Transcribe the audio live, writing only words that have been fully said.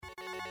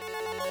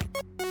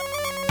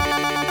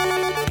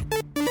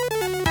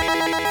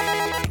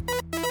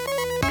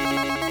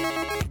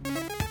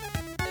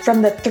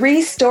From the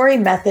Three Story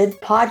Method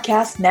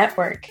Podcast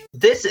Network.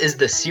 This is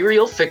the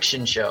Serial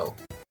Fiction Show.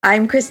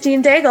 I'm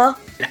Christine Daigle.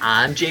 And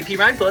I'm JP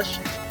Reinbush.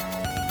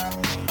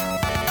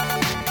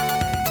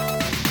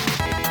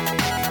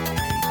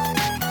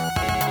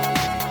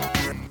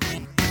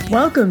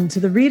 Welcome to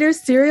the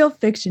Reader's Serial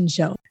Fiction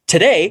Show.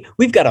 Today,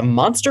 we've got a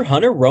monster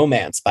hunter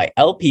romance by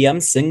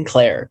LPM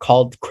Sinclair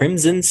called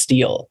Crimson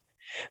Steel.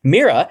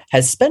 Mira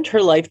has spent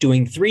her life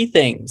doing three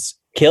things: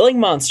 killing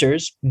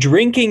monsters,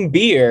 drinking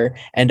beer,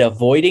 and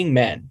avoiding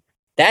men.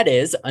 That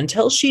is,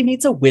 until she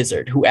meets a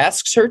wizard who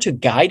asks her to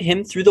guide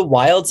him through the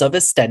wilds of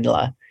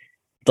Estendla,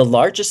 the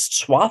largest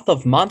swath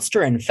of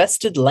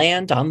monster-infested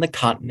land on the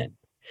continent.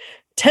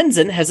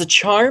 Tenzin has a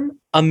charm,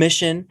 a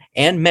mission,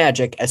 and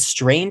magic as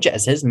strange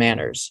as his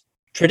manners.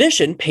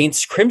 Tradition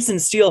paints Crimson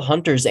Steel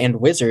hunters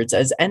and wizards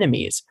as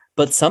enemies,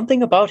 but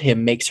something about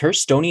him makes her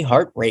stony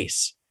heart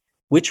race.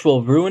 Which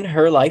will ruin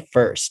her life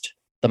first,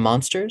 the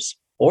monsters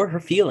or her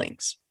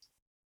feelings?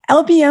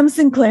 LPM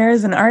Sinclair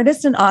is an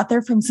artist and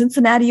author from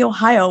Cincinnati,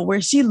 Ohio,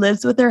 where she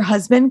lives with her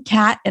husband,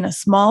 Kat, in a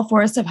small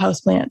forest of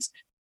houseplants.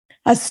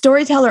 A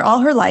storyteller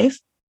all her life,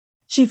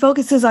 she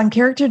focuses on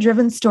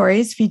character-driven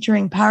stories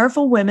featuring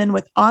powerful women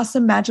with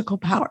awesome magical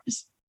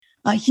powers.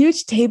 A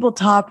huge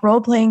tabletop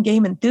role-playing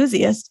game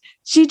enthusiast,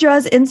 she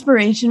draws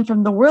inspiration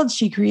from the world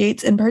she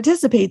creates and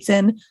participates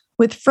in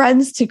with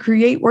friends to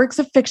create works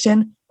of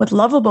fiction with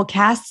lovable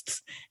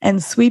casts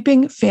and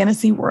sweeping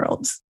fantasy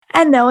worlds.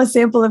 And now a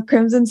sample of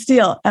Crimson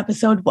Steel,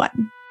 Episode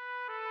 1.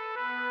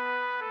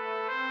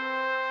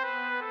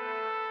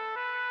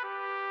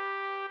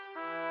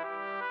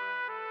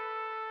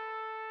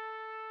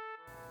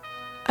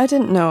 I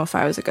didn't know if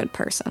I was a good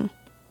person,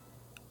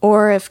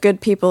 or if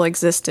good people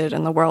existed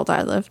in the world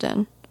I lived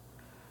in.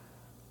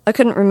 I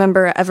couldn't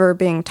remember ever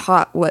being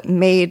taught what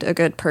made a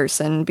good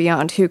person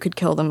beyond who could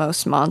kill the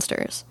most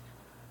monsters.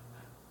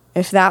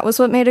 If that was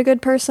what made a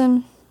good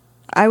person,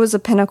 I was a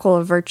pinnacle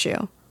of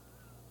virtue.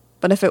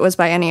 But if it was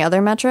by any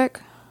other metric,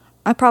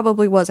 I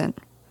probably wasn't.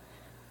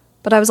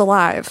 But I was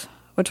alive,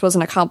 which was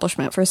an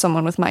accomplishment for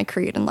someone with my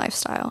creed and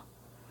lifestyle.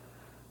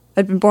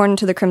 I'd been born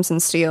into the Crimson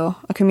Steel,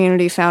 a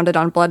community founded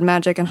on blood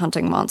magic and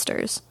hunting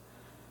monsters.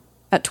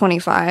 At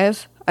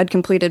 25, I'd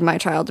completed my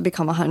trial to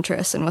become a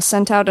huntress and was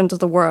sent out into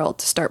the world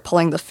to start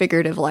pulling the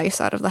figurative lice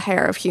out of the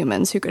hair of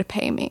humans who could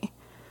pay me.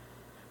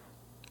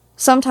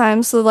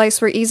 Sometimes the lice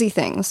were easy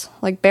things,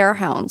 like bear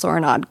hounds or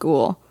an odd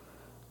ghoul.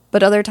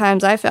 But other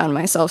times I found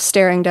myself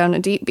staring down a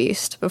deep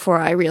beast before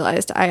I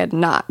realized I had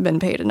not been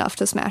paid enough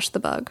to smash the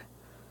bug.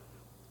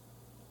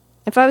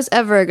 If I was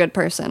ever a good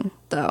person,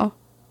 though,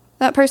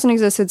 that person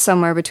existed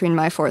somewhere between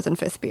my fourth and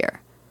fifth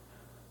beer.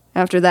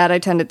 After that, I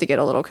tended to get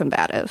a little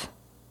combative.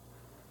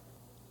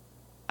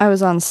 I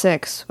was on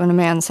 6 when a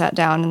man sat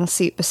down in the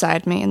seat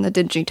beside me in the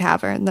dingy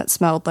tavern that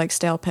smelled like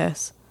stale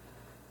piss.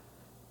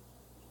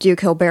 "Do you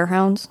kill bear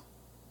hounds?"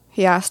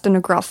 he asked in a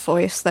gruff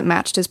voice that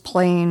matched his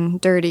plain,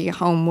 dirty,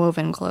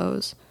 home-woven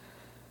clothes.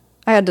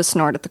 I had to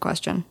snort at the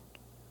question.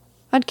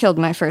 I'd killed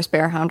my first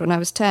bear hound when I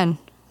was 10,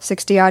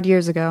 60-odd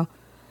years ago.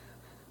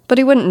 But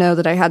he wouldn't know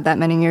that I had that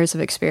many years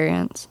of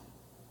experience.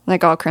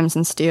 Like all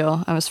Crimson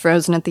Steel, I was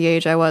frozen at the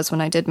age I was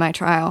when I did my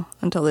trial,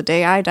 until the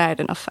day I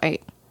died in a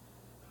fight.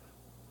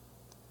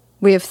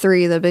 "We have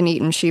 3 that have been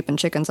eating sheep and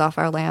chickens off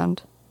our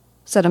land,"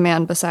 said a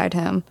man beside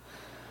him,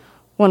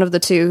 one of the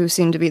 2 who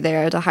seemed to be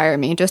there to hire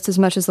me just as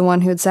much as the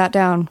one who had sat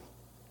down.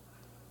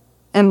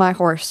 "And my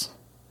horse,"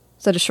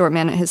 said a short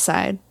man at his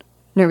side,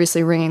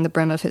 nervously wringing the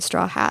brim of his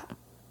straw hat.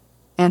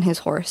 "And his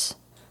horse.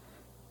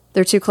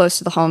 They're too close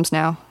to the homes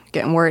now,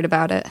 getting worried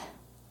about it."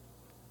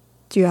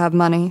 "Do you have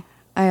money?"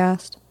 I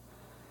asked.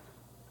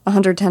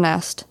 110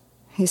 est,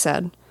 he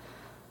said.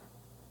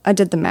 I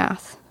did the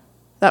math.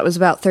 That was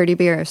about 30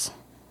 beers.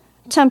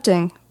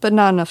 Tempting, but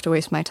not enough to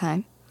waste my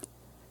time.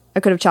 I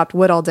could have chopped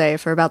wood all day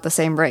for about the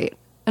same rate,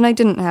 and I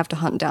didn't have to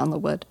hunt down the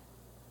wood.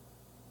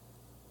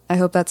 "I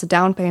hope that's a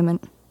down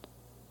payment.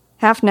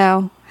 Half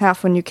now,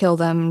 half when you kill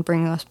them and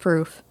bring us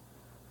proof."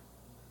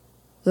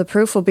 "The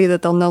proof will be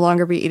that they'll no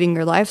longer be eating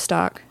your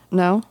livestock,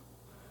 no?"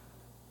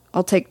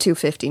 "I'll take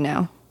 $250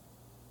 now."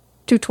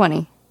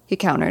 $220, he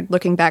countered,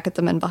 looking back at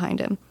the men behind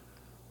him.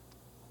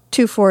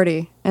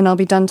 $240, and I'll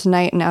be done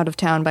tonight and out of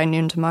town by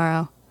noon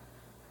tomorrow.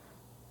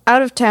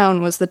 Out of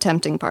town was the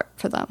tempting part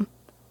for them.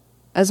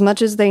 As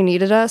much as they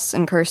needed us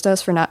and cursed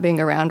us for not being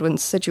around when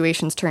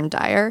situations turned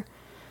dire,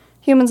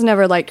 humans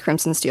never liked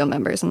Crimson Steel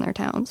members in their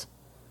towns.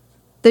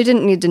 They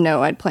didn't need to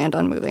know I'd planned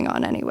on moving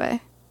on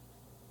anyway.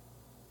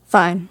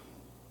 Fine.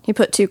 He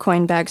put 2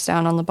 coin bags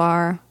down on the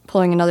bar,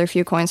 pulling another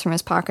few coins from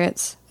his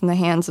pockets in the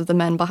hands of the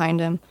men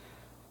behind him.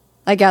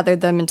 I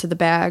gathered them into the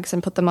bags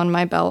and put them on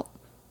my belt.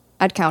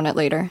 I'd count it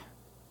later.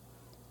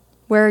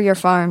 "Where are your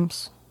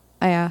farms?"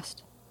 I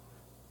asked.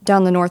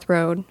 "Down the North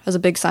Road, has a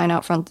big sign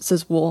out front that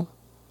says wool."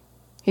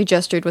 He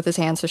gestured with his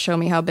hands to show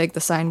me how big the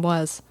sign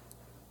was.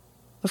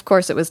 Of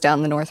course it was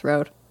down the North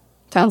Road.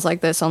 Towns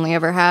like this only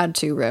ever had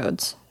 2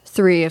 roads,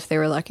 3 if they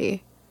were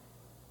lucky.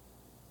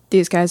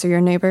 "These guys are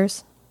your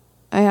neighbors?"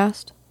 I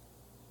asked.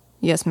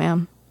 "Yes,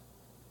 ma'am."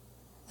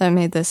 That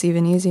made this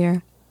even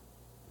easier.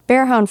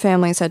 Bearhound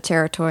families had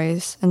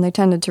territories, and they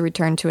tended to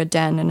return to a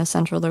den in a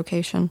central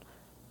location.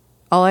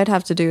 All I'd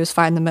have to do is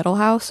find the middle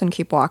house and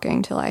keep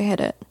walking till I hit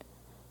it.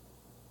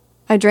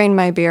 I drained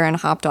my beer and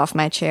hopped off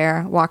my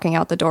chair, walking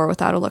out the door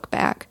without a look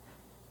back.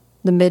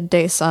 The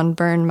midday sun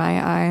burned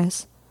my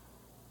eyes.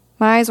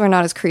 My eyes were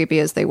not as creepy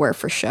as they were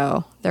for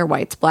show, their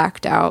whites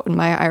blacked out and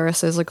my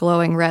irises a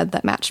glowing red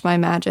that matched my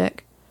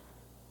magic.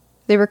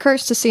 They were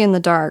cursed to see in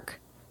the dark,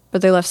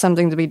 but they left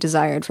something to be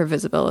desired for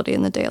visibility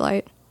in the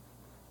daylight.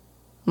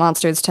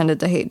 Monsters tended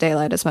to hate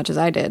daylight as much as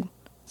I did,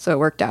 so it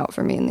worked out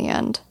for me in the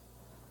end.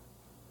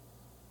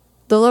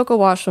 The local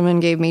washwoman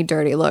gave me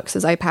dirty looks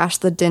as I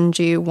passed the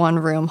dingy,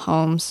 one-room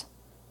homes.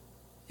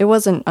 It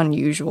wasn't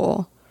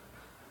unusual.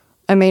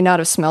 I may not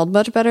have smelled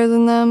much better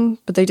than them,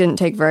 but they didn't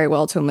take very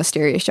well to a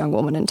mysterious young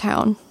woman in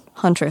town,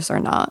 huntress or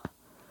not.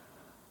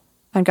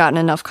 I'd gotten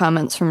enough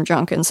comments from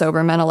drunk and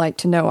sober men alike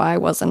to know I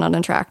wasn't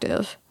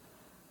unattractive.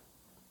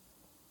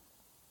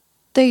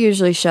 They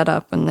usually shut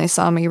up when they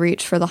saw me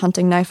reach for the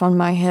hunting knife on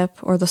my hip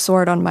or the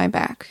sword on my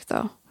back,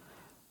 though.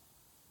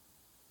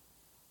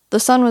 The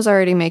sun was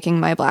already making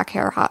my black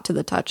hair hot to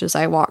the touch as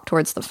I walked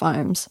towards the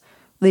farms,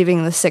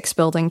 leaving the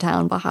 6-building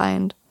town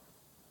behind.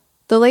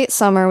 The late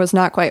summer was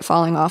not quite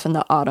falling off in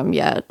the autumn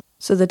yet,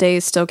 so the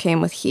days still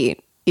came with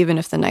heat, even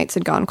if the nights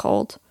had gone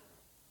cold.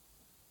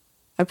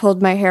 I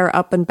pulled my hair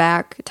up and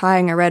back,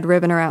 tying a red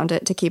ribbon around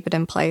it to keep it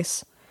in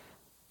place.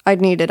 I'd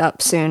need it up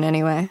soon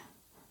anyway.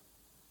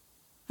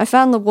 I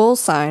found the wool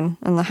sign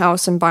and the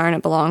house and barn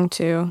it belonged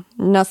to,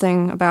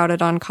 nothing about it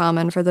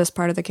uncommon for this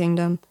part of the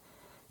kingdom.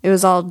 It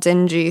was all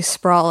dingy,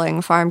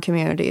 sprawling farm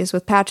communities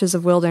with patches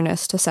of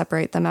wilderness to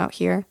separate them out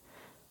here.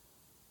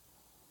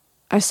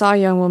 I saw a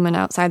young woman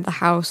outside the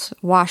house,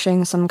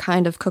 washing some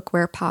kind of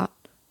cookware pot.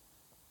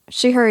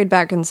 She hurried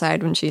back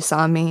inside when she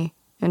saw me,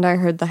 and I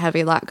heard the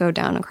heavy lock go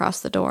down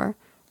across the door.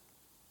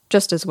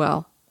 Just as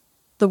well.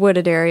 The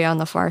wooded area on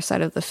the far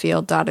side of the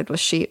field dotted with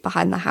sheep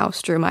behind the house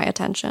drew my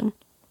attention.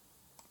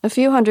 A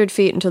few hundred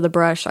feet into the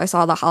brush, I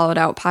saw the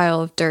hollowed-out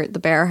pile of dirt the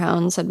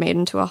bearhounds had made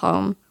into a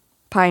home,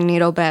 pine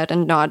needle bed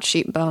and gnawed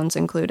sheep bones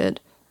included.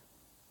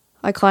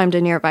 I climbed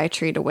a nearby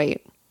tree to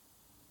wait.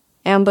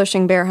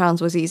 Ambushing bearhounds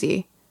was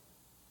easy.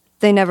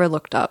 They never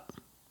looked up.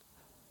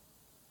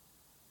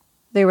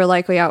 They were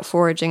likely out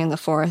foraging in the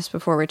forest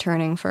before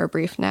returning for a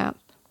brief nap.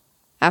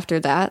 After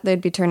that, they'd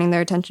be turning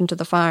their attention to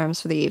the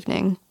farms for the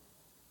evening.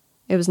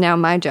 It was now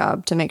my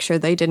job to make sure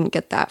they didn't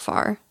get that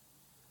far.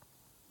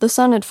 The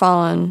sun had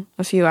fallen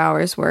a few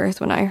hours' worth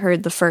when I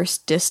heard the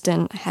first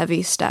distant,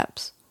 heavy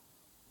steps.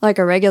 Like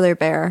a regular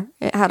bear,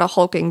 it had a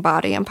hulking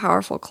body and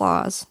powerful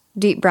claws,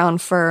 deep brown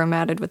fur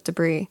matted with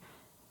debris.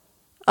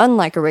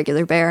 Unlike a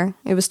regular bear,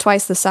 it was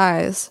twice the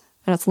size,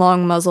 and its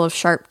long muzzle of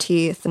sharp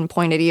teeth and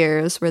pointed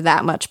ears were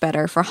that much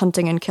better for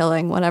hunting and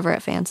killing whenever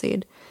it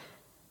fancied.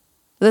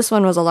 This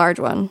one was a large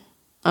one,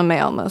 a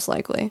male most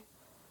likely.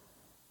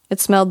 It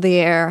smelled the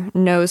air,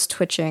 nose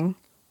twitching.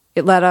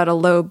 It let out a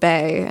low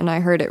bay, and I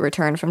heard it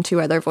return from 2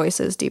 other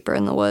voices deeper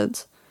in the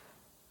woods.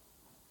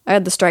 I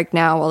had the strike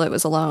now while it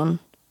was alone.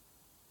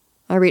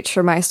 I reached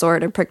for my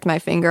sword and pricked my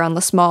finger on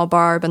the small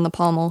barb in the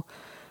pommel,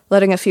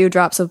 letting a few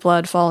drops of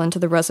blood fall into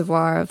the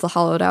reservoir of the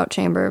hollowed-out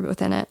chamber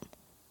within it.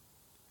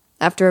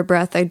 After a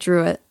breath, I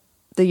drew it,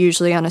 the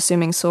usually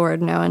unassuming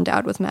sword now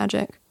endowed with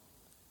magic.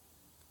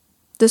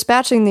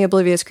 Dispatching the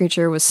oblivious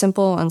creature was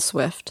simple and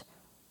swift.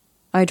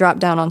 I dropped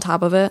down on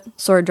top of it,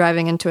 sword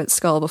driving into its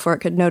skull before it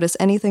could notice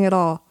anything at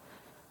all.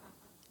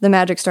 The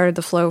magic started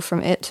to flow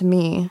from it to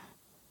me,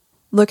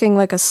 looking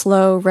like a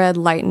slow red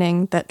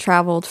lightning that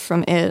traveled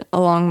from it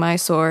along my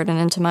sword and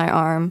into my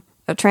arm,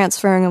 a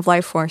transferring of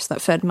life force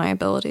that fed my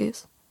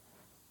abilities.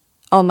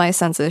 All my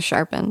senses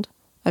sharpened.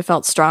 I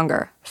felt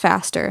stronger,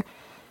 faster,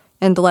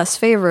 and less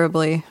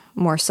favorably,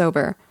 more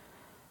sober.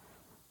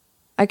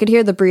 I could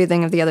hear the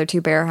breathing of the other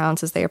 2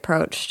 bearhounds as they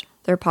approached,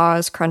 their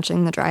paws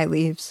crunching the dry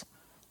leaves.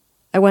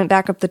 I went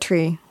back up the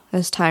tree,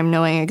 this time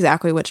knowing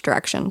exactly which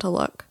direction to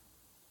look.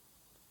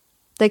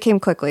 They came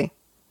quickly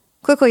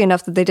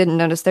enough that they didn't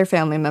notice their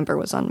family member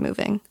was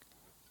unmoving.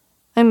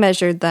 I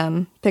measured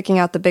them, picking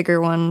out the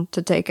bigger one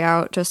to take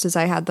out just as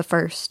I had the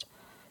first.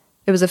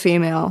 It was a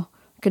female,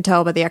 I could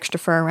tell by the extra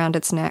fur around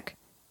its neck.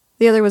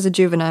 The other was a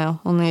juvenile,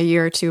 only a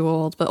year or 2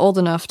 old, but old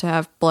enough to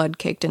have blood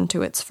caked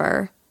into its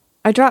fur.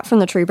 I dropped from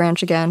the tree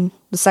branch again,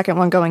 the second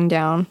one going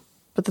down,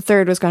 but the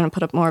third was going to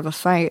put up more of a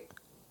fight.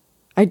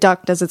 I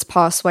ducked as its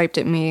paw swiped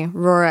at me,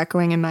 roar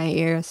echoing in my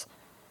ears.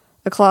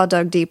 A claw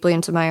dug deeply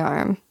into my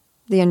arm.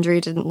 The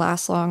injury didn't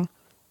last long.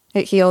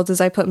 It healed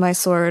as I put my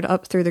sword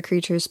up through the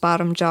creature's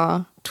bottom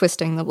jaw,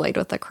 twisting the blade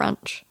with a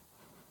crunch.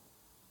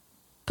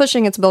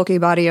 Pushing its bulky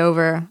body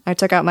over, I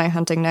took out my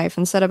hunting knife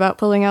and set about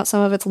pulling out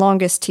some of its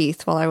longest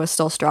teeth while I was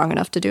still strong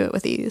enough to do it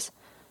with ease.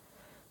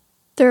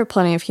 There were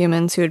plenty of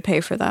humans who would pay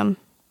for them,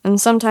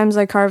 and sometimes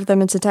I carved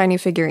them into tiny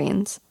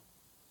figurines.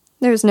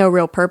 There was no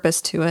real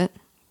purpose to it,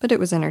 but it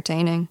was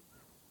entertaining.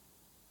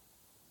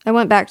 I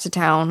went back to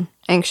town,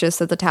 anxious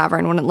that the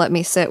tavern wouldn't let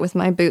me sit with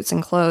my boots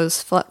and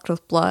clothes flecked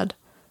with blood.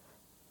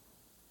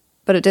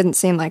 But it didn't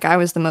seem like I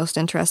was the most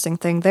interesting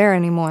thing there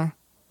anymore.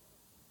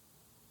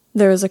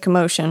 There was a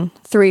commotion,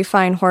 3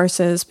 fine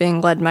horses being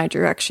led my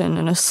direction,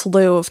 and a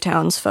slew of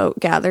townsfolk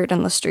gathered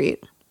in the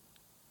street.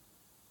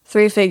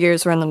 3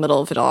 figures were in the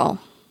middle of it all.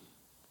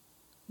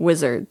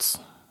 Wizards.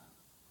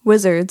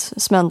 Wizards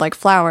smelled like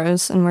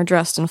flowers and were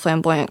dressed in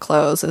flamboyant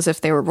clothes as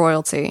if they were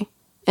royalty,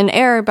 an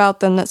air about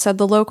them that said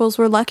the locals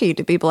were lucky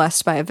to be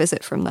blessed by a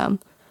visit from them.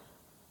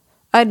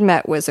 I'd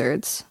met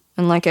wizards,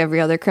 and like every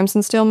other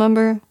Crimson Steel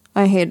member,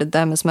 I hated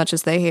them as much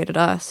as they hated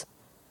us.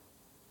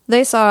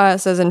 They saw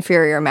us as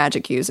inferior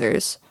magic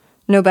users,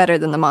 no better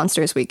than the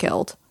monsters we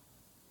killed.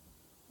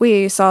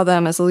 We saw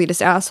them as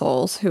elitist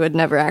assholes who had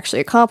never actually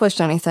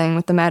accomplished anything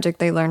with the magic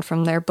they learned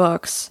from their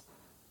books.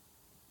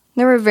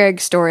 There were vague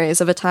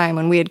stories of a time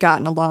when we had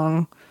gotten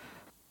along,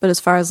 but as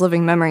far as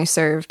living memory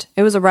served,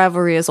 it was a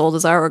rivalry as old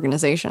as our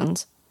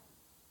organizations.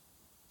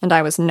 And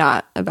I was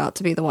not about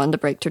to be the one to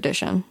break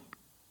tradition.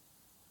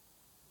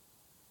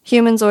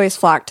 Humans always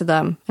flocked to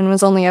them, and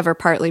was only ever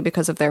partly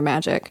because of their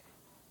magic.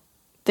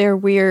 Their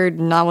weird,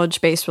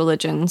 knowledge-based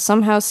religion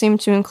somehow seemed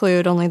to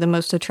include only the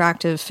most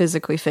attractive,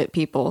 physically fit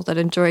people that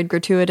enjoyed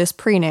gratuitous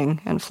preening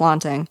and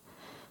flaunting.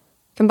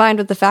 Combined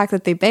with the fact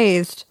that they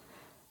bathed,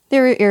 they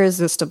were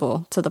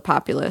irresistible to the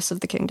populace of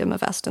the Kingdom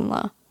of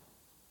Estinla.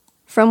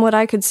 From what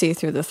I could see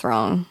through the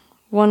throng,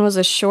 one was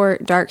a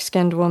short,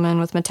 dark-skinned woman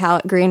with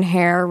metallic green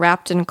hair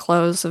wrapped in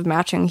clothes of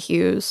matching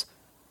hues.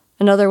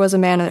 Another was a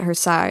man at her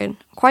side,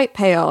 quite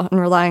pale and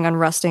relying on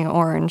rusting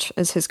orange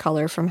as his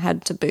color from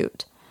head to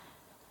boot.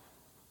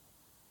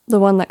 The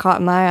one that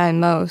caught my eye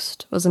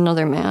most was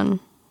another man,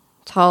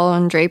 tall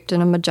and draped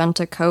in a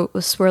magenta coat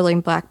with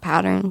swirling black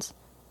patterns.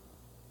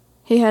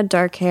 He had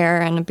dark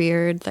hair and a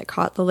beard that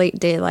caught the late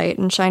daylight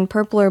and shined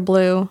purple or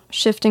blue,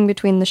 shifting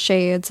between the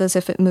shades as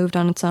if it moved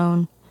on its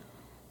own.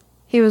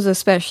 He was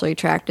especially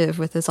attractive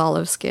with his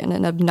olive skin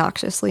and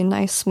obnoxiously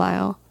nice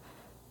smile.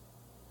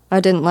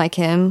 I didn't like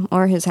him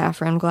or his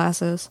half-rimmed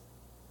glasses.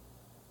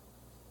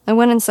 I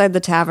went inside the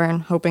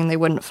tavern, hoping they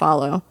wouldn't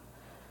follow.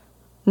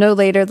 No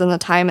later than the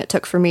time it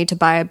took for me to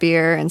buy a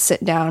beer and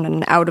sit down at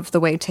an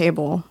out-of-the-way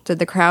table did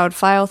the crowd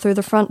file through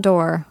the front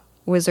door,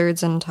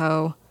 wizards in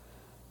tow.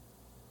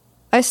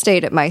 I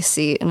stayed at my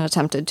seat and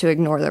attempted to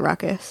ignore the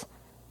ruckus.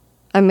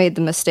 I made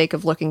the mistake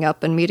of looking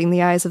up and meeting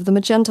the eyes of the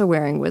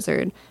magenta-wearing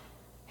wizard,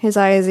 his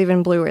eyes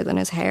even bluer than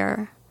his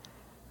hair.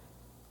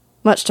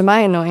 Much to my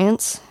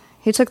annoyance,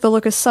 he took the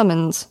look as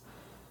summons.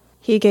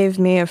 He gave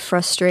me a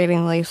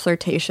frustratingly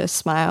flirtatious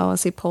smile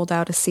as he pulled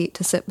out a seat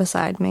to sit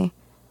beside me.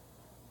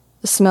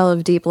 The smell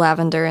of deep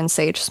lavender and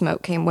sage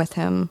smoke came with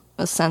him,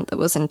 a scent that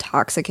was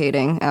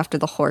intoxicating after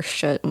the horse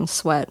shit and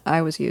sweat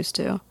I was used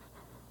to.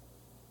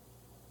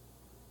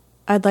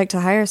 "I'd like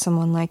to hire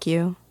someone like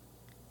you,"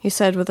 he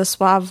said with a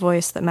suave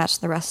voice that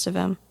matched the rest of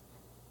him.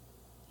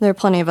 "There are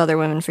plenty of other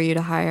women for you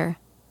to hire.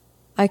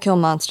 I kill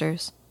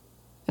monsters.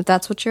 If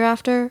that's what you're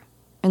after,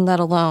 and that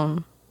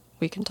alone,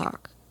 we can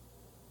talk."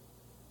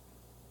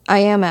 "I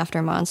am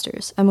after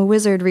monsters. I'm a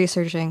wizard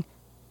researching."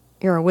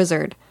 "You're a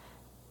wizard."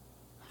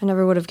 "I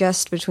never would have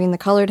guessed between the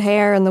colored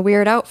hair and the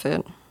weird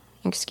outfit.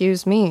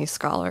 Excuse me,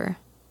 scholar."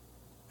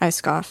 I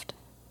scoffed.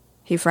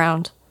 He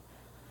frowned.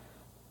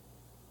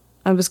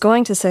 "I was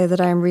going to say that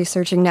I am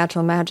researching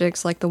natural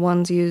magics like the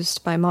ones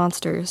used by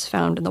monsters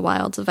found in the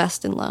wilds of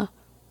Estinla.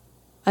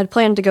 I'd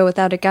planned to go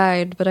without a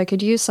guide, but I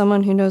could use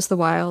someone who knows the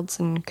wilds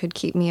and could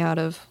keep me out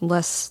of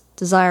less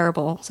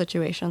desirable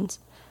situations."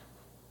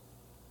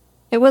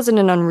 It wasn't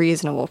an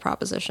unreasonable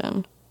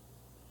proposition.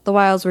 The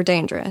wilds were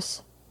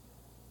dangerous.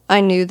 I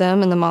knew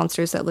them and the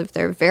monsters that lived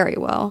there very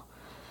well,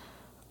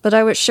 but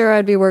I was sure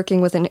I'd be working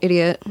with an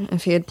idiot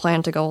if he had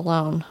planned to go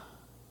alone.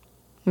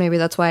 Maybe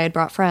that's why I'd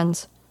brought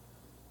friends.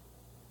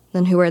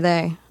 "Then who are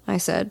they?" I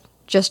said,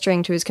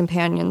 gesturing to his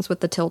companions with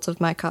the tilt of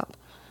my cup.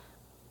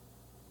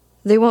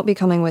 "They won't be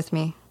coming with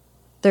me.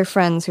 They're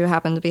friends who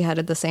happen to be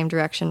headed the same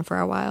direction for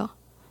a while."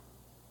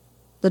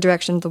 "The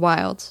direction of the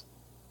wilds?"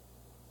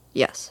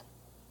 "Yes."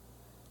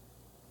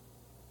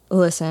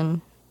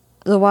 "Listen,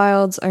 the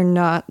wilds are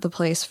not the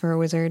place for a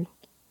wizard.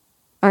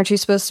 Aren't you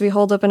supposed to be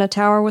holed up in a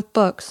tower with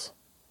books?"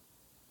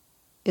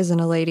 "Isn't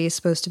a lady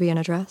supposed to be in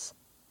a dress?"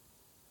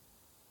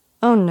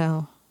 "Oh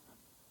no.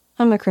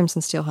 I'm a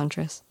Crimson Steel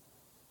huntress.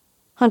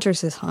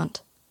 Huntresses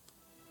hunt."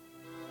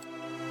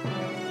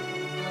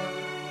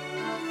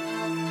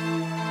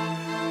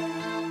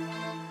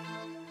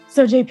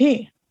 So,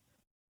 JP,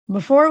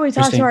 before we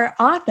talk to Interesting. our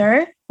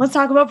author, let's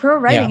talk about Pro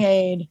Writing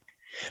Aid.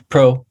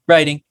 Pro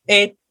Writing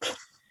Aid.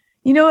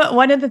 You know what?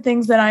 One of the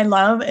things that I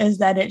love is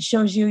that it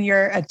shows you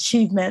your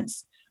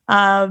achievements.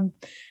 And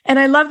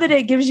I love that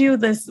it gives you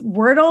this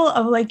Wordle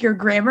of like your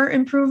grammar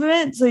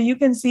improvement. So you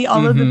can see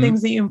all of the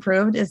things that you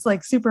improved. It's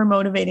like super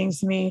motivating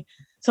to me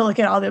to look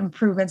at all the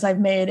improvements I've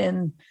made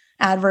in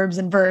adverbs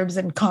and verbs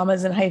and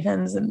commas and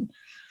hyphens and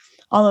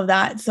all of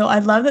that. So I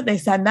love that they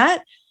send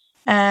that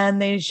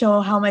and they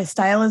show how my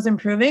style is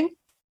improving.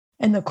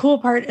 And the cool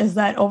part is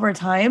that over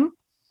time,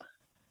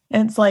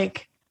 it's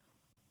like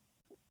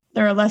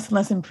there are less and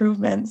less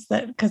improvements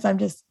that because I'm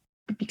just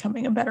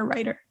becoming a better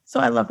writer. So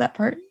I love that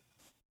part.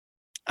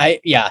 I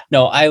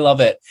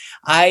love it.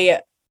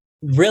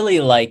 really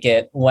like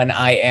it when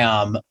I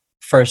am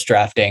first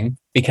drafting,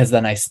 because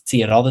then I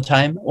see it all the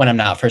time. When I'm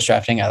not first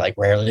drafting, I like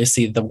rarely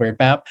see the word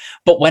map.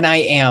 But when I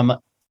am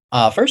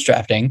first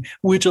drafting,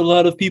 which a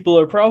lot of people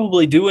are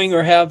probably doing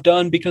or have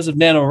done because of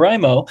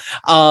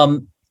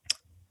NaNoWriMo,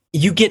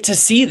 you get to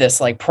see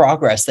this like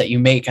progress that you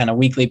make on a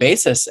weekly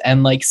basis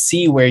and like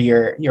see where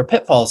your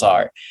pitfalls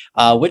are,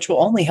 which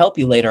will only help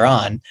you later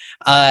on.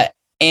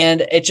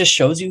 And it just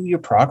shows you your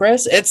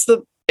progress. It's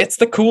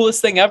the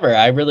coolest thing ever.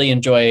 I really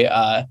enjoy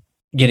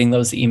getting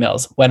those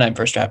emails when I'm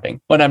first drafting.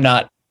 When I'm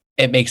not,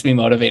 it makes me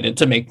motivated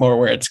to make more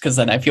words because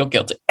then I feel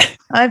guilty.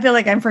 I feel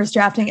like I'm first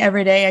drafting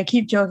every day. I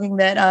keep joking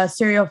that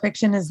serial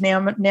fiction is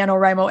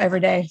NaNoWriMo every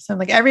day. So I'm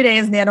like, every day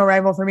is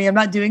NaNoWriMo for me. I'm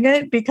not doing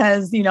it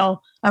because,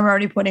 I'm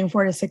already putting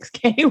 4 to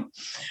 6K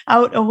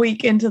out a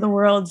week into the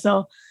world.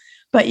 So,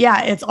 but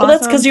yeah, it's awesome. Well,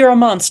 that's because you're a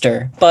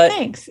monster. But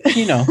thanks. I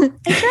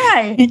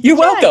try. You're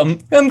welcome.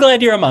 I'm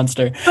glad you're a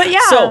monster. But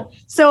yeah,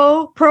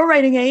 so Pro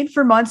Writing Aid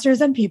for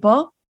monsters and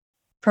people,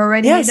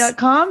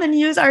 prowritingaid.com, and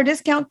use our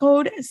discount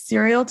code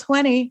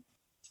Serial20.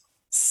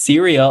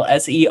 Serial,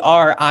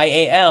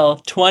 SERIAL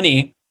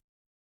 20.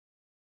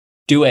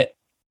 Do it.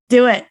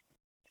 Do it.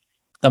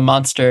 The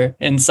monster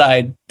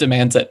inside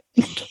demands it.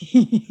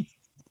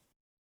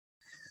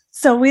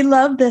 So we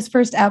love this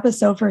first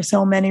episode for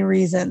so many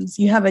reasons.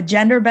 You have a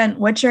gender-bent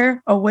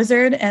witcher, a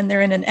wizard, and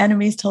they're in an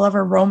enemies to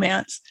lover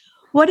romance.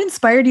 What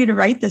inspired you to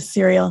write this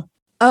serial?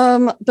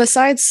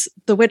 Besides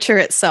The Witcher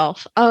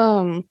itself,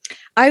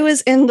 I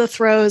was in the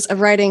throes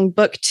of writing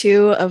book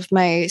 2 of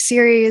my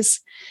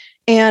series.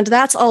 And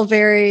that's all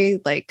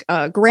very like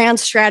grand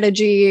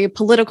strategy,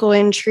 political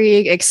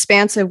intrigue,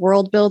 expansive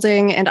world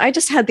building. And I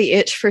just had the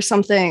itch for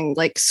something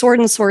like sword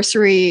and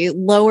sorcery,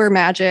 lower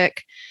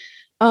magic.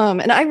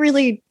 And I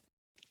really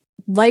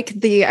like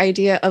the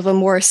idea of a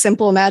more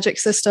simple magic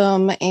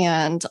system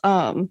and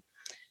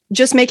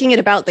just making it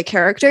about the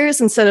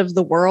characters instead of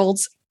the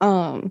worlds.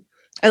 I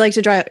like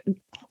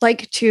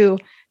to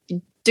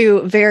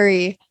do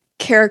very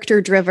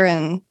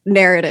character-driven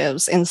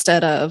narratives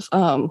instead of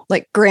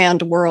like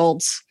grand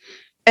worlds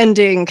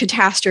ending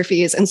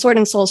catastrophes, and Sword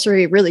and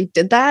Sorcery really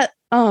did that.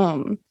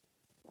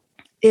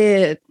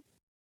 It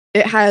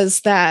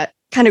has that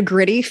kind of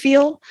gritty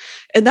feel,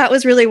 and that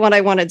was really what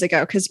I wanted to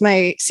go, because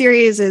my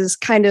series is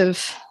kind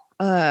of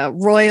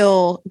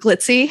royal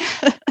glitzy.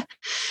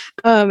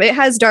 It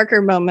has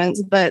darker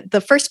moments, but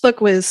the first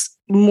book was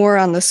more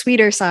on the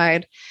sweeter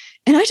side.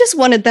 And I just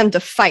wanted them to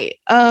fight.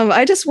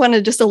 I just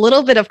wanted just a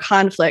little bit of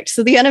conflict.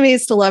 So the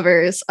enemies to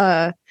lovers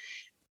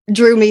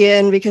drew me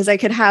in because I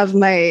could have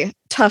my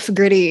tough,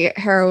 gritty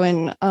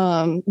heroine,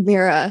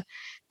 Mira,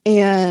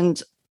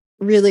 and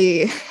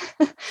really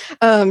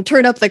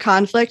turn up the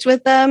conflict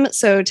with them.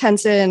 So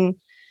Tenzin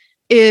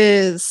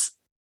is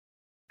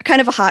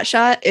kind of a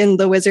hotshot in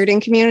the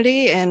wizarding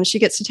community, and she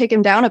gets to take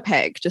him down a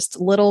peg just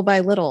little by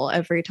little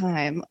every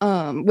time,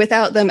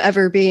 without them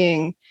ever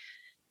being,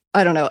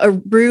 I don't know, a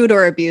rude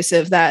or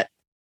abusive. That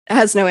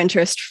has no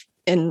interest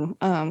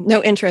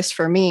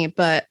for me,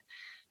 but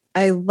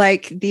I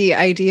like the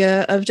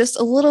idea of just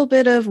a little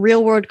bit of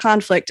real world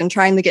conflict and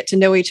trying to get to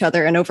know each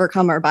other and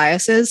overcome our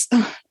biases.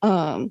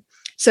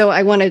 So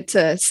I wanted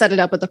to set it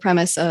up with the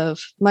premise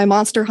of my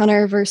monster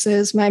hunter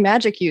versus my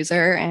magic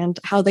user and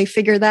how they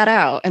figure that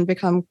out and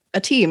become a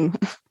team.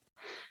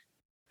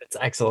 That's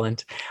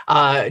excellent.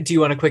 Do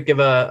you want to quick give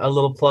a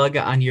little plug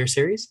on your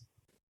series?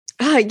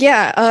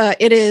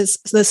 It is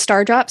the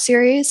Stardrop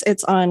series.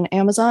 It's on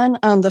Amazon.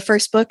 The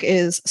first book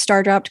is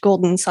Stardropped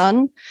Golden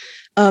Sun.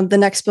 The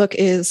next book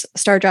is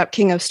Stardrop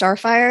King of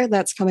Starfire.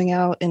 That's coming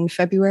out in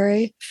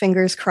February.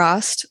 Fingers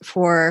crossed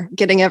for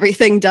getting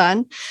everything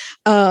done.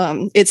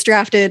 It's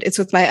drafted. It's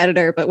with my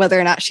editor, but whether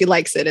or not she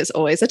likes it is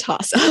always a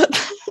toss-up.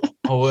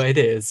 Oh, it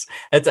is.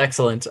 That's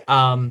excellent.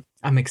 I'm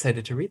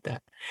excited to read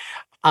that.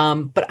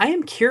 But I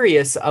am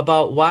curious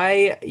about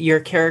why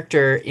your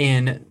character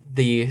in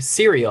the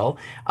serial,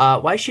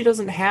 why she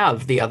doesn't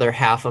have the other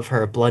half of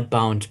her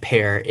bloodbound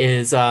pair.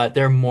 Is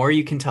there more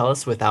you can tell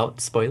us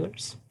without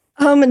spoilers?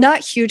 Not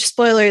huge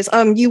spoilers.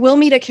 You will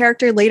meet a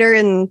character later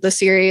in the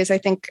series. I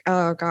think,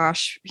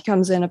 he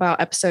comes in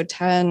about episode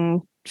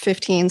 10,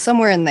 15,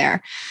 somewhere in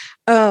there.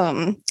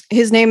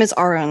 His name is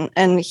Aaron,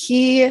 and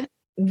he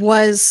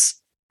was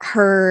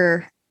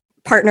her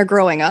partner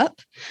growing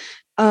up.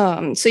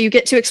 So you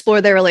get to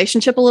explore their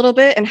relationship a little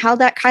bit and how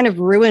that kind of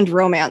ruined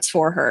romance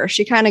for her.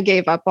 She kind of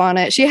gave up on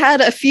it. She had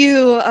a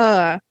few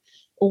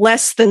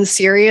less than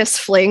serious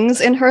flings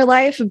in her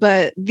life,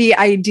 but the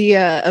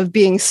idea of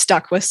being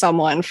stuck with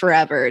someone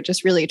forever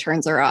just really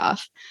turns her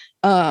off.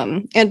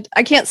 And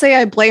I can't say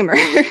I blame her.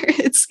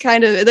 It's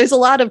kind of, there's a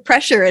lot of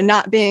pressure in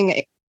not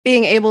being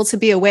able to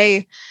be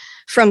away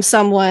from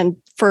someone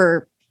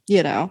for,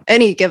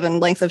 any given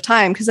length of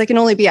time, because they can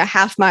only be a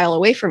half mile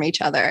away from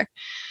each other.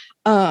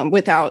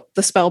 Without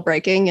the spell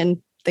breaking,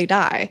 and they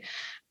die.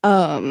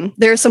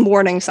 There are some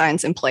warning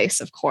signs in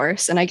place, of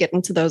course, and I get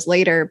into those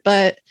later,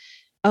 but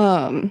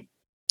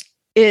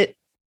it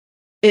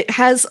it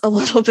has a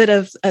little bit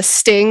of a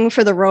sting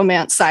for the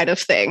romance side of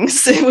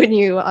things when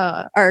you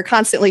are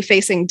constantly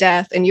facing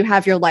death and you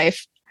have your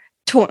life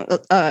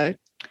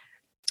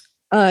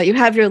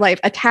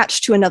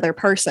attached to another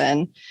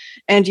person,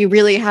 and you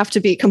really have to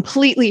be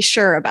completely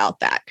sure about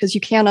that because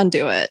you can't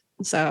undo it.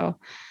 So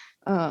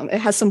it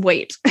has some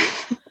weight.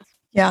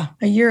 Yeah,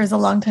 a year is a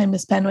long time to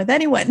spend with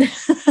anyone.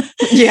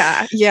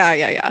 Yeah.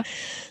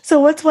 So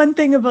what's one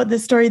thing about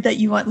this story that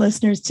you want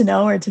listeners to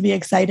know or to be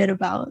excited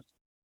about?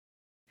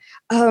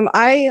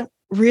 I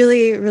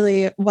really,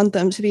 really want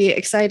them to be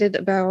excited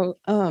about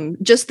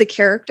just the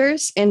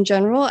characters in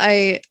general.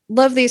 I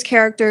love these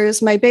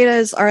characters. My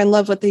betas are in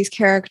love with these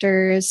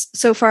characters.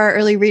 So far,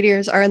 early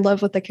readers are in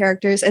love with the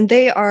characters, and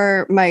they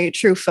are my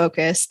true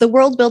focus. The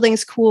world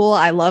building's cool.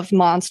 I love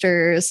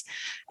monsters.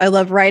 I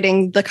love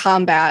writing the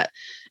combat.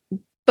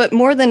 But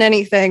more than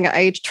anything,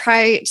 I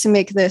try to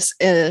make this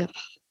an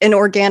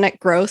organic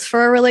growth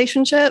for a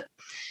relationship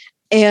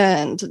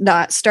and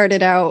not start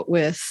it out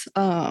with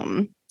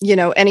any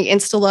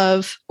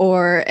insta-love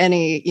or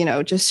any,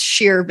 just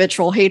sheer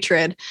vitriol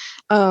hatred,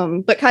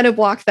 but kind of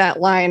walk that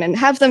line and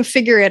have them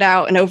figure it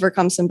out and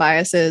overcome some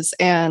biases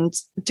and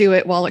do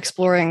it while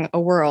exploring a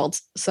world.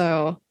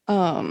 So,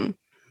 the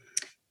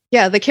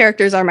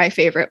characters are my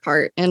favorite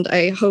part. And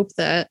I hope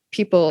that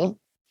people,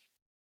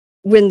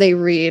 when they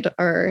read,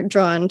 are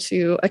drawn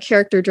to a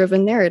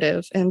character-driven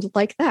narrative and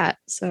like that.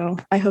 So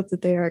I hope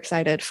that they are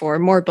excited for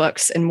more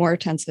books and more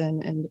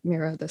Tenzin and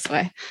Mira this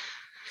way.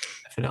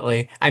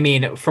 Definitely. I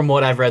mean, from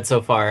what I've read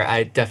so far,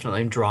 I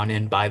definitely am drawn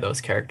in by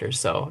those characters.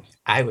 So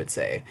I would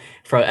say,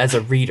 as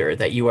a reader,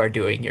 that you are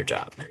doing your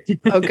job.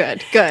 Oh,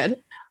 good.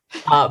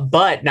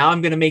 But now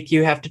I'm going to make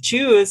you have to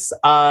choose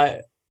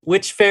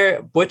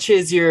which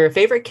is your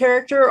favorite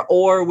character,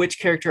 or which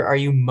character are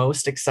you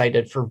most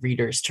excited for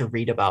readers to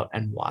read about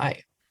and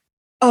why?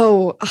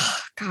 Oh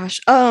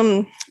gosh.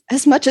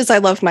 As much as I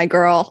love my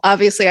girl,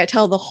 obviously I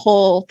tell the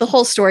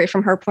whole story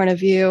from her point of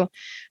view.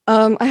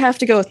 I have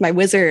to go with my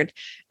wizard.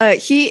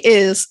 He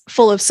is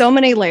full of so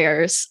many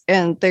layers,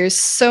 and there's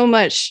so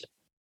much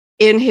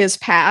in his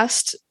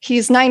past.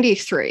 He's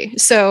 93.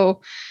 So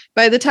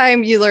by the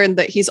time you learn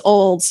that he's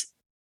old,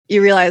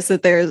 you realize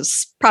that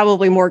there's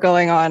probably more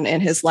going on in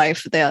his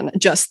life than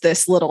just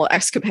this little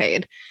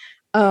escapade.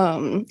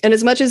 And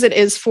as much as it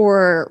is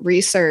for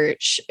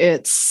research,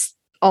 it's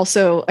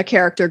also a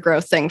character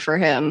growth thing for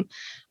him.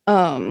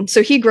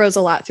 So he grows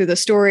a lot through the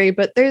story,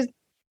 but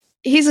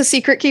he's a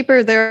secret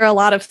keeper. There are a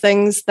lot of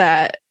things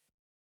that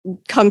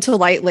come to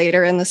light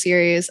later in the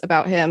series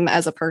about him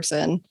as a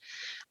person.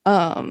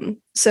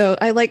 So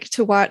I like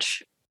to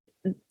watch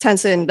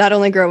Tenzin not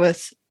only grow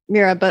with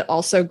Mira, but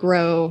also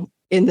grow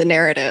in the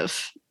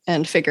narrative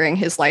and figuring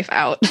his life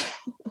out.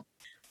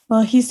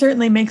 Well, he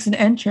certainly makes an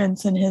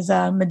entrance in his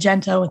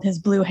magenta with his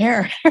blue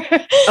hair.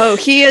 Oh,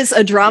 he is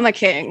a drama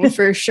king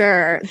for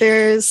sure.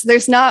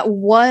 There's not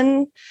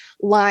one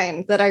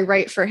line that I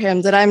write for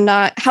him that I'm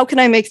not, how can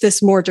I make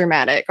this more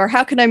dramatic? Or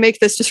how can I make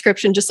this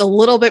description just a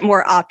little bit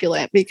more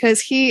opulent?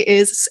 Because he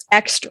is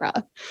extra.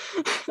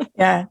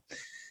 Yeah,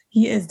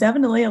 he is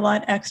definitely a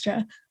lot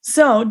extra.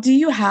 So do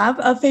you have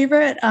a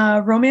favorite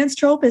romance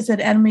trope? Is it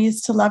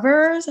enemies to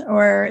lovers,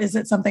 or is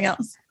it something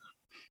else?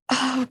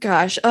 Oh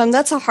gosh,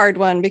 that's a hard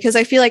one because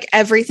I feel like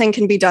everything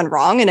can be done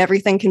wrong and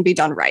everything can be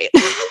done right.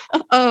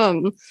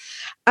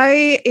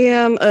 I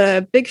am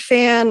a big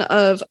fan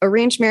of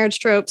arranged marriage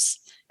tropes,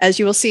 as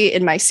you will see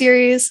in my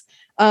series.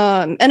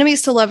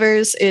 Enemies to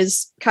lovers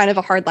is kind of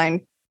a hard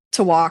line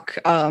to walk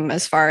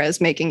as far as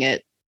making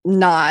it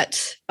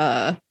not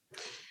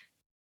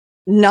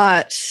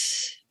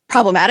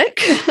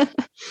problematic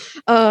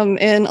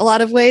in a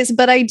lot of ways.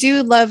 But I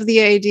do love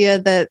the idea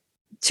that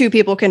two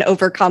people can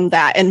overcome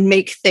that and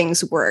make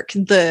things work.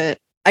 The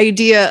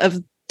idea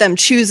of them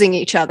choosing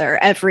each other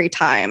every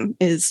time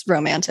is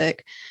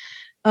romantic.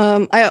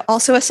 I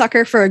also a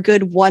sucker for a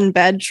good one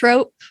bed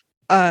trope.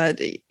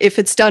 If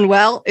it's done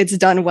well, it's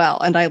done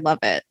well, and I love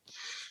it.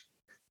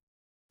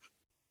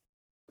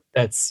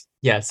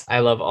 Yes, I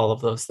love all of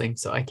those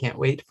things, so I can't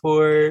wait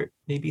for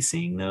maybe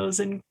seeing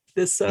those in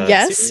this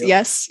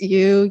Yes,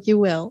 you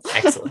will.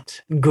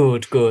 Excellent.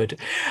 Good.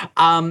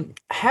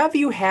 Have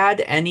you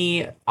had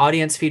any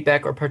audience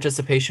feedback or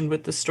participation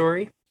with the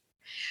story?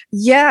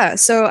 Yeah,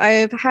 so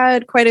I've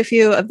had quite a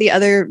few of the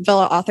other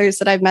Vela authors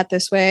that I've met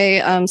this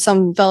way,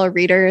 some Vela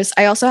readers.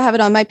 I also have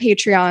it on my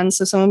Patreon,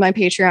 so some of my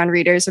Patreon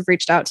readers have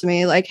reached out to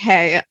me like,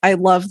 hey, I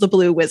love the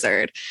Blue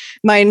Wizard.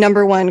 My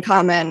number one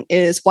comment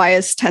is, why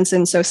is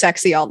Tenzin so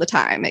sexy all the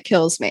time? It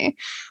kills me.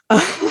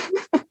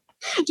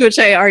 To which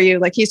I argue,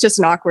 like, he's just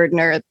an awkward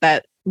nerd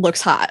that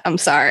looks hot. I'm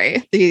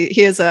sorry.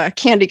 He is a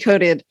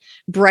candy-coated,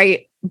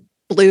 bright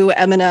blue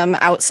M&M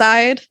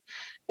outside,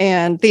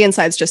 and the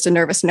inside's just a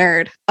nervous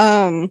nerd.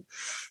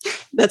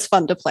 That's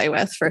fun to play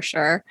with for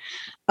sure.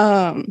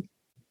 But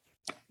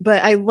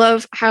I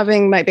love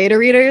having my beta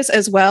readers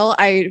as well.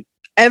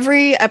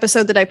 Every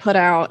episode that I put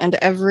out and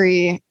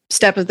every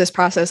step of this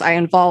process, I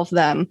involve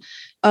them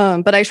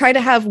But I try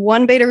to have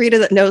one beta reader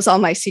that knows all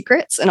my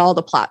secrets and all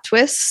the plot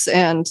twists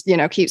and,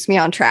 keeps me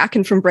on track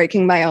and from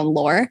breaking my own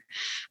lore.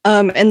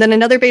 And then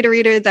another beta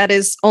reader that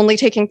is only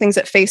taking things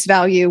at face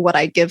value, what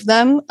I give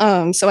them.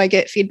 So I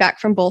get feedback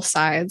from both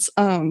sides.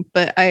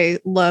 But I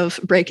love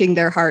breaking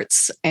their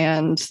hearts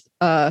and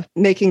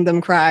making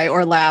them cry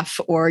or laugh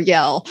or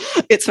yell.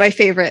 It's my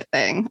favorite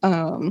thing.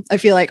 I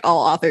feel like all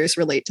authors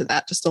relate to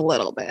that just a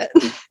little bit.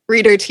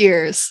 Reader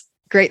tears.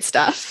 Great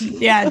stuff.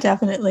 Yeah,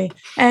 definitely.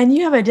 And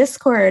you have a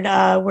Discord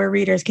where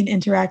readers can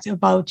interact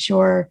about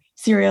your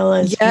serial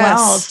as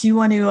well. Do you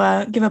want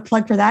to give a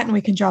plug for that? And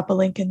we can drop a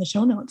link in the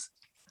show notes.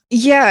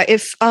 Yeah,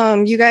 if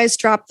you guys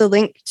drop the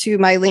link to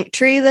my link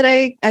tree that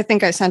I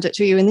think I sent it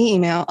to you in the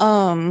email.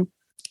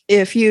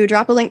 If you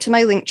drop a link to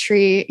my link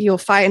tree, you'll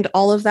find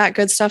all of that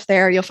good stuff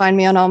there. You'll find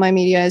me on all my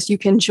medias. You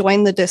can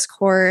join the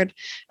Discord.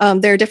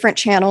 There are different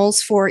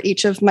channels for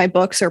each of my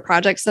books or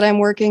projects that I'm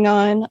working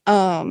on.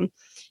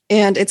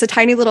 And it's a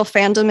tiny little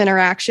fandom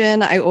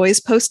interaction. I always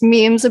post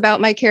memes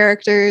about my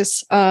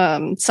characters.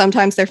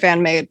 Sometimes they're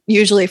fan made,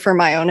 usually for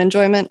my own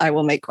enjoyment. I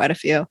will make quite a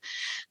few.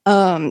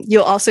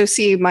 You'll also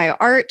see my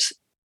art.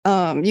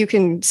 You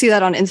can see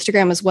that on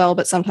Instagram as well,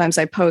 but sometimes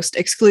I post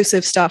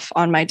exclusive stuff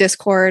on my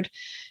Discord.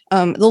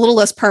 A little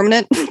less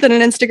permanent than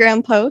an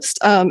Instagram post,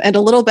 and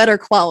a little better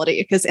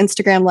quality because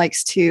Instagram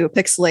likes to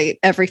pixelate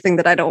everything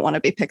that I don't want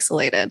to be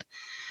pixelated.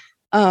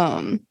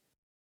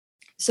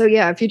 So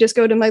yeah, if you just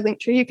go to my link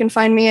tree, you can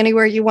find me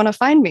anywhere you want to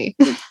find me.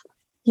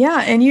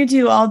 Yeah, and you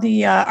do all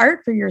the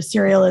art for your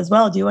serial as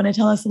well. Do you want to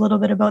tell us a little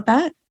bit about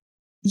that?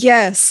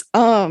 Yes,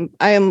 I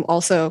am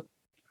also,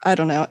 I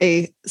don't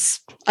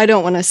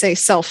want to say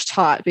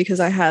self-taught because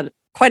I had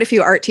quite a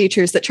few art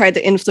teachers that tried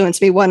to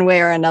influence me one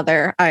way or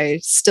another. I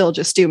still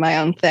just do my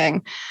own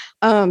thing.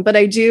 But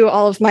I do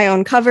all of my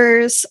own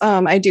covers.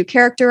 I do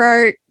character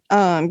art,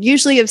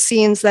 usually of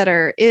scenes that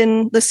are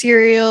in the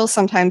serial,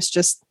 sometimes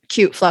just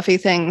cute, fluffy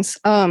things.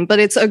 But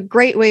it's a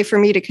great way for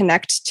me to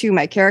connect to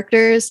my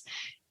characters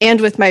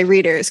and with my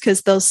readers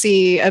because they'll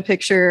see a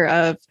picture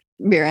of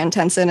Mira and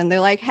Tenson and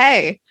they're like,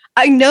 hey,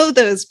 I know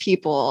those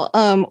people.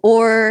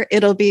 Or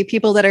it'll be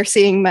people that are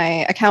seeing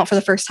my account for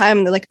the first time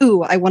and they're like,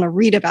 ooh, I want to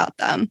read about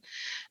them.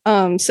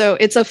 So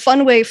it's a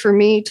fun way for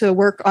me to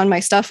work on my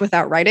stuff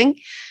without writing.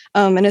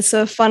 And it's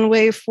a fun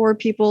way for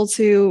people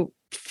to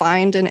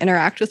find and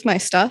interact with my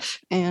stuff.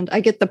 And I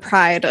get the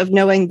pride of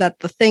knowing that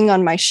the thing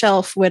on my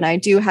shelf when I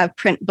do have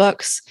print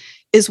books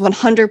is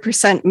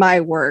 100%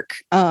 my work,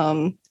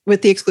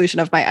 with the exclusion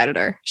of my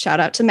editor. Shout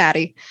out to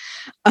Maddie.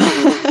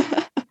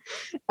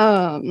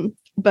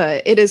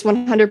 But it is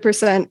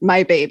 100%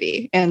 my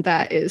baby. And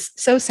that is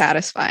so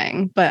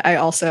satisfying. But I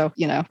also,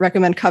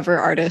 recommend cover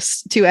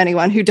artists to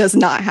anyone who does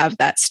not have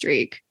that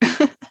streak.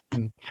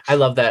 I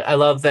love that. I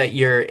love that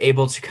you're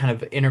able to kind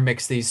of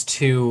intermix these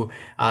two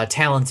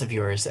talents of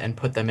yours and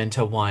put them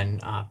into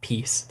one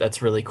piece.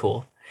 That's really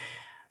cool.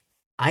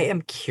 I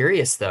am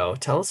curious, though.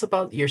 Tell us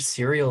about your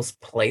serials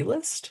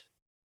playlist.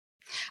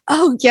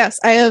 Oh, yes.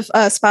 I have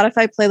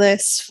Spotify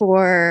playlists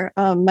for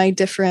my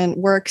different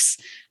works.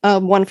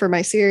 One for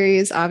my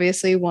series,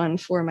 obviously, one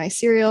for my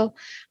serial.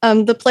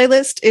 The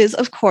playlist is,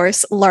 of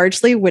course,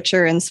 largely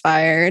Witcher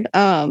inspired.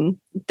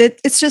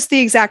 It's just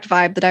the exact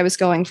vibe that I was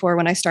going for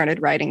when I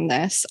started writing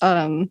this.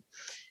 And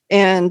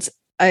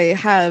I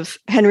have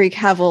Henry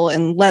Cavill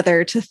in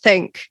leather to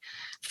thank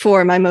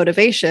for my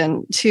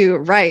motivation to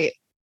write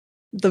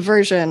the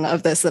version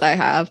of this that I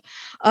have.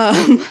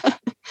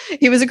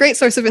 He was a great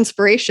source of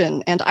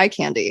inspiration and eye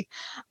candy.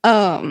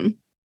 But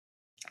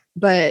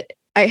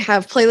I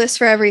have playlists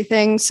for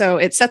everything, so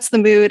it sets the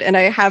mood, and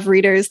I have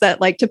readers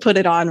that like to put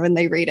it on when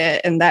they read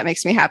it, and that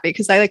makes me happy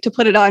because I like to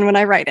put it on when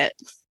I write it.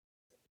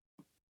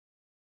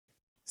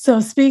 So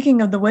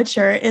speaking of The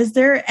Witcher, is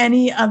there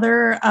any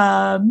other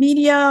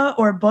media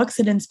or books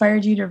that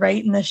inspired you to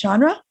write in this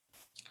genre?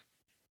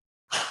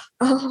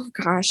 Oh,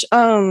 gosh.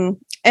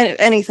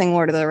 Anything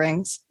Lord of the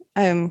Rings.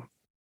 I'm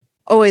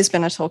always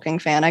been a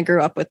Tolkien fan. I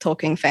grew up with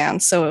Tolkien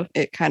fans, so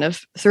it kind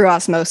of through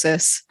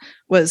osmosis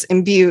was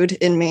imbued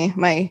in me.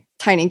 My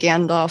tiny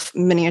Gandalf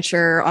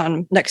miniature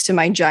on next to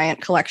my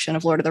giant collection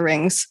of Lord of the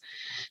Rings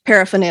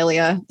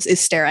paraphernalia is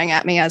staring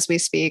at me as we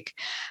speak.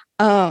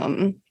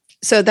 So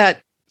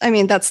that's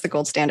the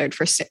gold standard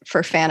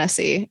for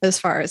fantasy as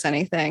far as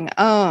anything.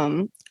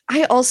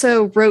 I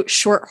also wrote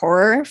short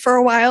horror for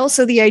a while,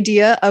 so the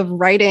idea of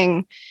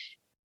writing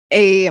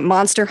a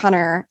monster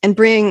hunter and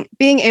being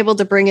able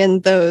to bring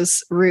in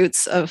those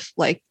roots of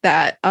like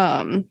that,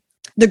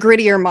 the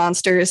grittier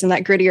monsters and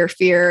that grittier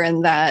fear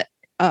and that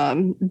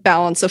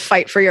balance of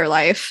fight for your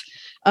life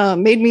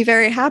made me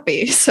very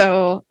happy.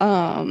 So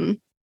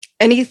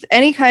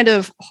any kind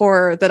of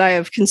horror that I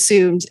have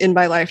consumed in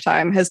my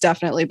lifetime has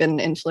definitely been an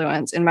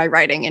influence in my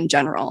writing in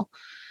general.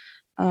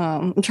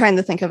 I'm trying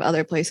to think of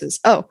other places.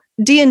 Oh,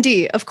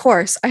 D&D, of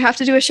course. I have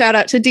to do a shout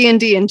out to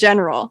D&D in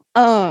general.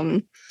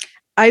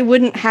 I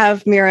wouldn't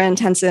have Mira and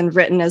Tenson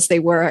written as they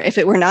were if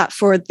it were not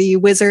for the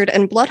Wizard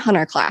and Blood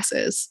Hunter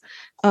classes.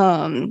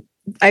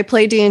 I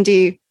play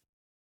D&D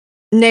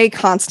nay,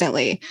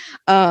 constantly,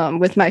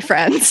 with my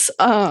friends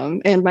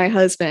and my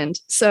husband.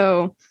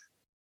 So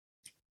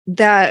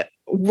that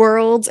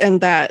world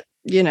and that,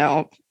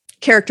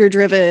 character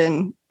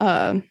driven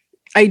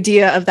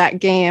idea of that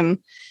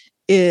game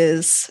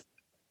is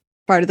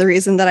part of the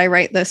reason that I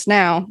write this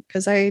now,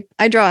 because I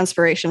draw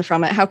inspiration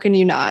from it. How can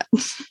you not?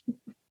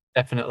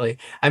 Definitely.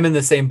 I'm in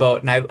the same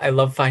boat, and I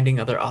love finding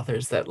other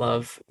authors that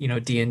love,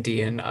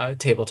 D&D and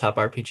tabletop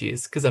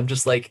RPGs, because I'm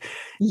just like,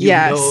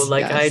 Yes,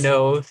 I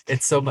know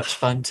it's so much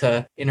fun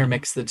to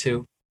intermix the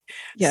two.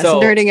 Yes, So,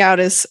 nerding out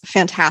is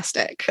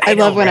fantastic. I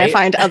love when I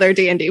find other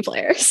D&D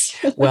players.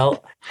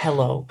 Well,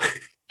 hello.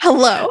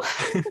 Hello.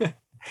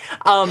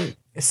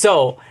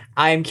 So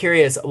I'm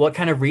curious, what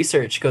kind of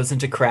research goes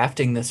into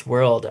crafting this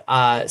world?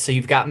 So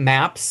you've got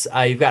maps,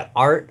 you've got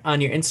art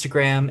on your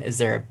Instagram. Is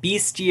there a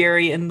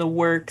bestiary in the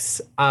works?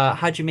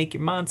 How'd you make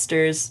your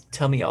monsters?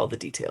 Tell me all the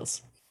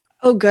details.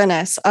 Oh,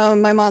 goodness.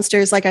 My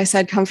monsters, like I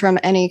said, come from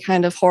any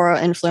kind of horror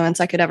influence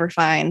I could ever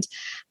find.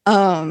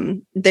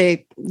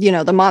 The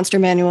monster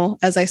manual,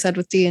 as I said,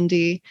 with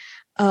D&D.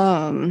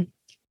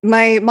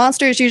 My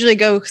monsters usually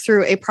go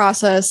through a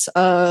process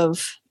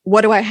of,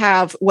 what do I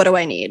have? What do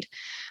I need?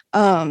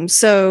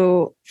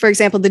 So, for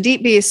example, the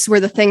deep beasts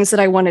were the things that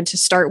I wanted to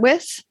start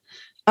with,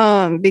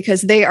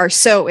 because they are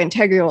so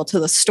integral to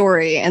the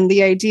story. And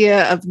the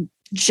idea of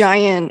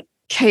giant,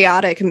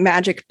 chaotic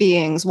magic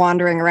beings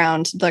wandering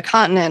around the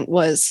continent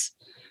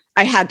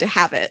I had to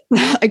have it.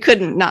 I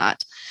couldn't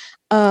not.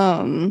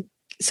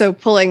 So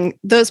pulling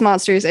those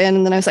monsters in,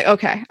 and then I was like,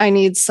 okay, I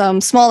need some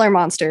smaller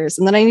monsters.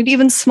 And then I need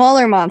even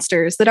smaller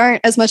monsters that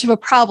aren't as much of a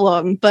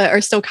problem, but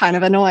are still kind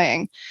of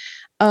annoying.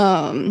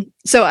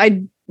 So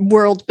I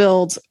world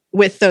build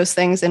with those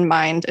things in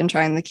mind and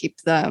trying to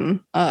keep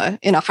them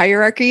in a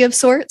hierarchy of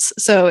sorts.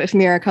 So if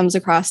Mira comes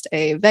across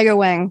a Vega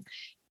Wang,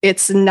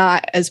 it's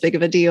not as big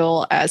of a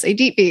deal as a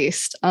deep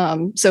beast.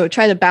 So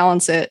try to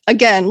balance it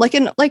again, like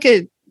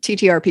a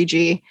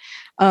TTRPG,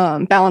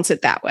 balance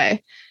it that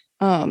way.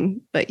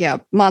 But yeah,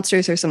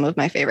 monsters are some of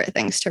my favorite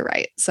things to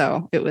write.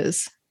 So it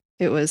was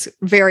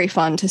very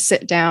fun to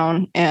sit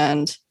down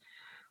and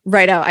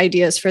write out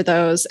ideas for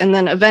those. And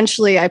then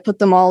eventually I put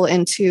them all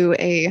into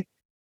a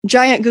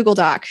giant Google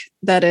Doc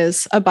that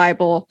is a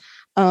Bible.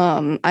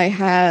 I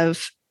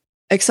have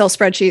Excel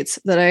spreadsheets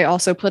that I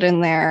also put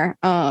in there,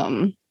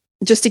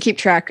 just to keep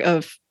track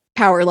of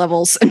power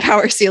levels and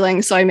power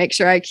ceilings. So I make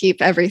sure I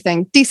keep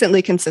everything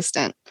decently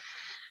consistent.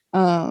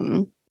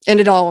 And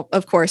it all,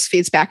 of course,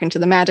 feeds back into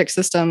the magic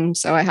system.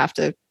 So I have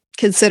to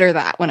consider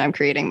that when I'm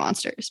creating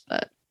monsters.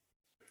 But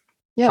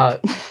yeah.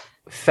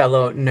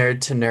 Fellow nerd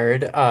to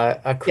nerd,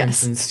 a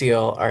Crimson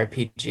Steel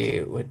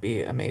RPG would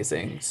be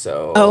amazing.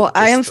 So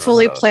I am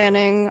fully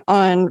planning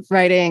on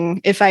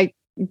writing, if I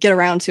get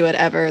around to it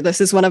ever.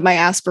 This is one of my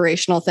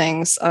aspirational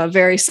things,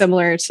 very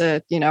similar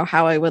to,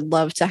 how I would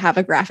love to have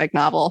a graphic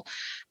novel.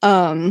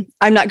 I'm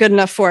not good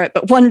enough for it,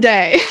 but one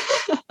day.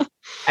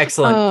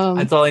 Excellent.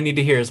 That's all I need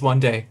to hear is one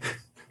day.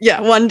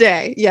 Yeah, one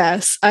day.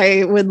 Yes,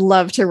 I would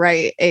love to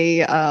write a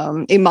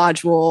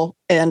module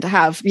and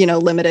have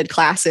limited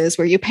classes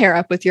where you pair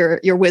up with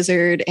your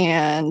wizard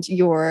and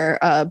your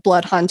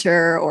blood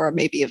hunter, or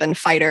maybe even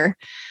fighter,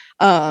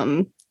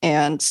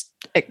 and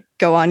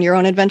go on your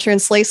own adventure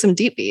and slay some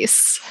deep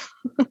beasts.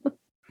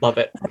 Love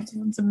it. That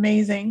sounds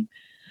amazing.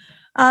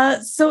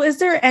 So is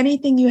there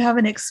anything you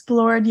haven't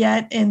explored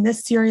yet in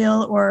this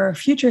serial or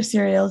future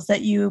serials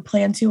that you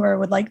plan to or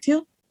would like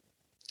to?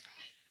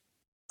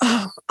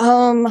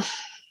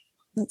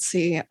 Let's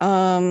see.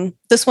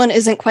 This one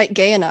isn't quite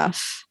gay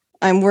enough.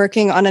 I'm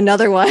working on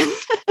another one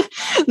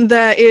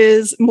that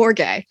is more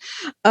gay.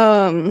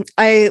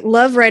 I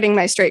love writing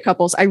my straight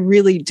couples. I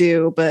really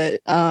do,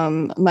 but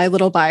my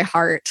little bi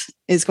heart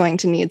is going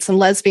to need some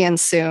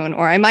lesbians soon,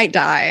 or I might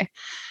die.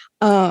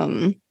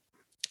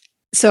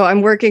 So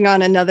I'm working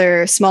on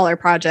another smaller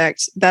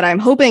project that I'm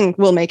hoping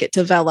will make it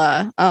to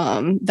Vela,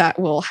 that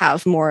will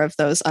have more of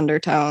those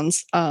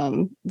undertones,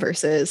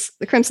 versus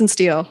the Crimson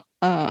Steel,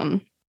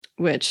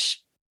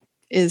 which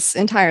is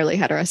entirely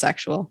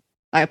heterosexual.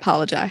 I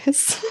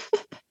apologize.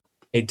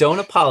 Hey, don't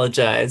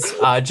apologize.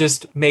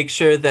 Just make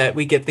sure that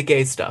we get the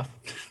gay stuff.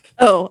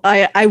 Oh,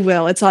 I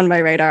will. It's on my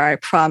radar, I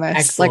promise.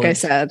 Excellent. Like I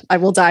said, I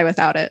will die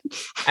without it.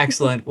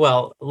 Excellent.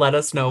 Well, let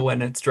us know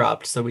when it's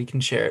dropped so we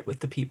can share it with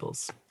the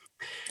peoples.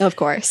 Of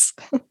course.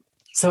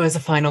 So as a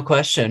final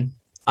question,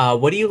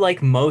 what do you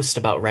like most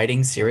about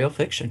writing serial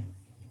fiction?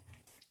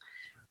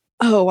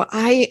 Oh,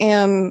 I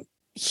am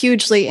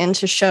hugely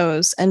into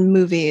shows and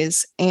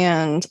movies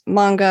and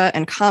manga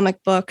and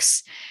comic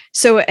books.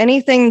 So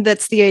anything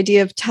that's the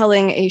idea of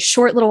telling a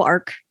short little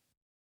arc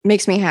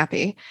makes me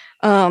happy.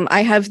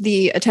 I have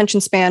the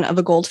attention span of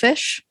a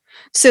goldfish.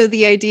 So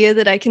the idea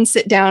that I can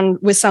sit down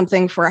with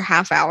something for a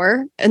half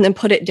hour and then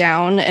put it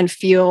down and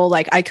feel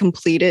like I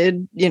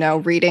completed,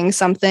 reading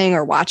something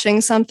or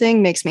watching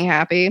something makes me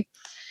happy.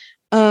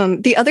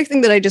 The other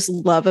thing that I just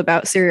love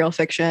about serial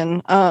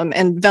fiction,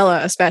 and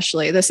Vela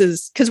especially, this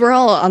is because we're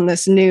all on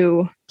this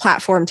new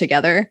platform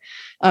together.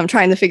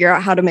 trying to figure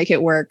out how to make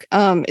it work,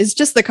 is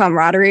just the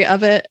camaraderie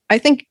of it. I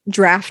think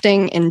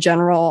drafting in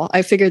general,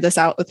 I figured this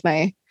out with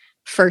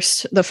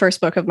the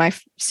first book of my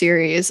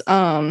series.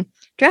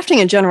 Drafting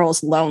in general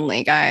is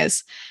lonely,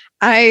 guys.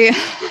 I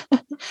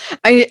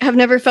have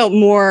never felt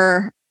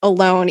more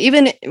alone,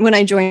 even when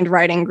I joined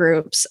writing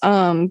groups.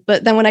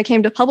 But then when I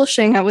came to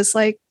publishing, I was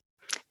like,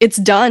 it's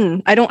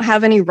done. I don't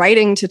have any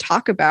writing to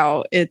talk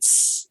about. It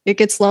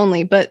gets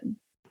lonely, but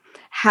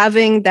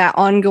having that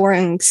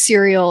ongoing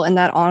serial and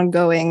that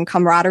ongoing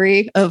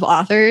camaraderie of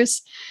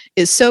authors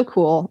is so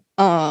cool.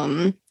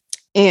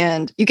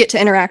 And you get to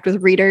interact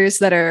with readers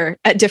that are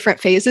at different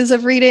phases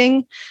of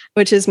reading,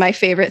 which is my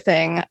favorite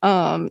thing.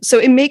 So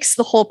it makes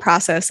the whole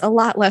process a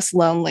lot less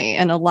lonely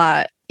and a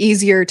lot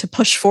easier to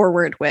push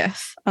forward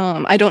with.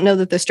 I don't know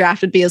that this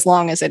draft would be as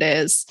long as it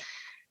is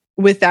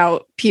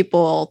without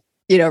people,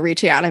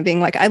 reaching out and being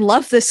like, I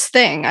love this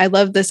thing. I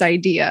love this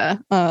idea.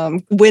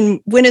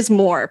 When is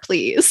more,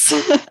 please?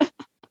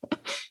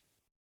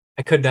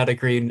 I could not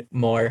agree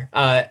more.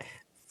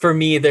 For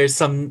me, there's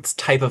some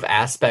type of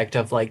aspect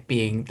of like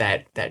being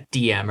that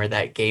DM or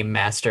that game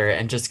master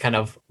and just kind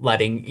of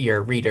letting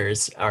your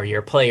readers or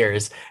your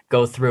players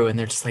go through and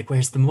they're just like,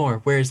 where's the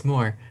more? Where's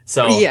more?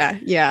 So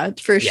yeah,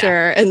 for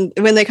sure. And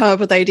when they come up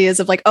with ideas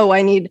of like, oh,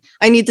 I need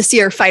to see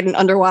her fight an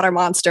underwater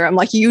monster, I'm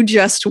like, you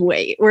just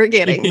wait. We're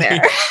getting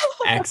there.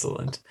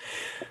 Excellent.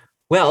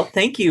 Well,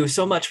 thank you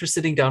so much for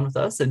sitting down with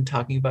us and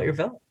talking about your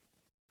villain.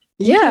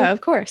 Yeah, of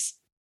course.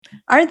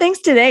 Our thanks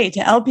today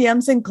to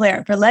LPM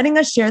Sinclair for letting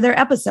us share their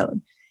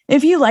episode.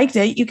 If you liked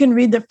it, you can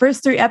read the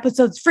first 3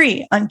 episodes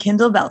free on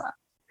Kindle Vella.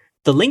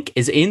 The link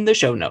is in the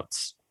show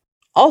notes.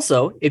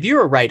 Also, if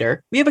you're a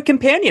writer, we have a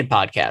companion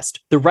podcast,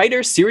 The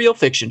Writer's Serial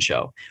Fiction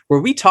Show,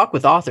 where we talk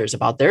with authors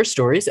about their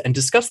stories and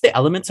discuss the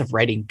elements of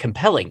writing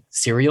compelling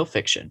serial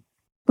fiction.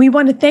 We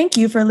want to thank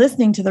you for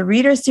listening to the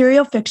Reader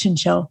Serial Fiction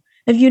Show.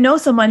 If you know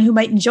someone who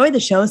might enjoy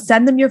the show,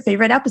 send them your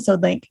favorite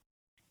episode link.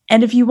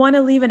 And if you want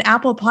to leave an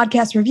Apple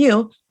Podcast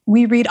review,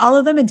 we read all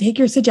of them and take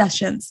your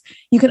suggestions.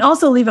 You can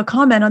also leave a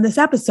comment on this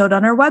episode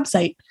on our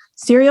website,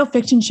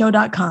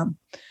 serialfictionshow.com.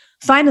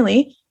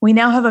 Finally, we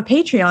now have a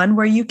Patreon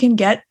where you can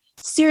get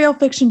Serial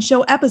Fiction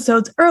Show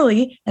episodes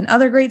early and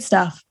other great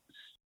stuff.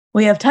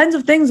 We have tons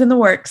of things in the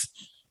works.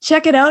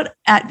 Check it out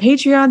at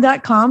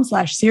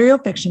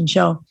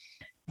patreon.com/serialfictionshow.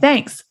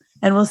 Thanks,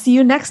 and we'll see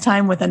you next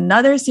time with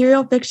another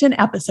serial fiction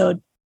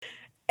episode.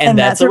 And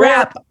that's a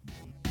wrap.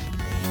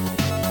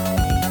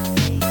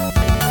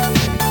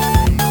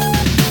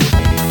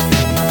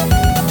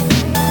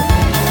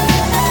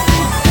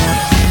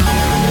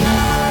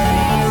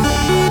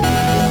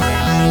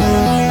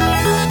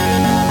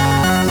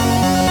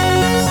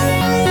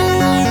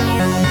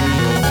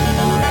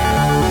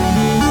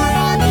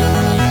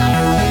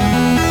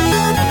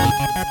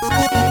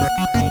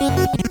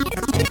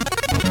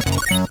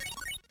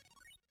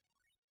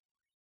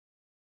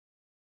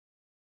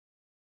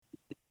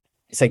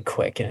 It's like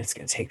quick and it's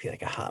going to take me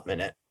like a hot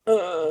minute.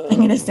 I'm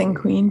going to sing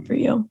Queen for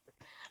you.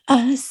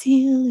 I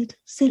see a little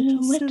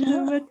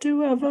silhouette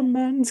of a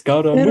man.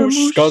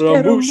 Scaramouche,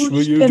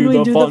 will you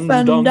do the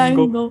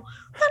fandango?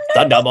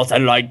 Thunderbolts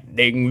and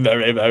lightning,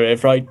 very, very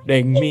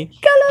frightening me.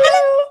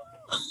 Galileo!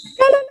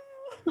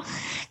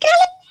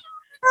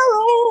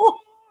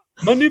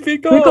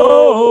 Magnifico!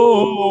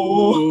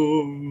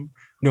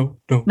 No.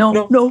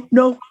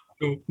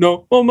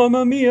 Oh,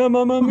 mamma mia,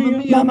 mamma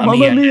mia. Mamma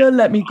mia,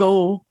 let me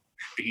go.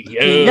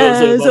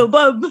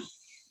 Beelzebub.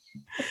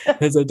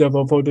 There's a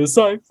devil for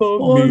decipher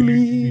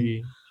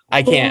me.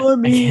 I can't.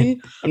 I'm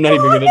not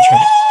even going to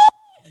try.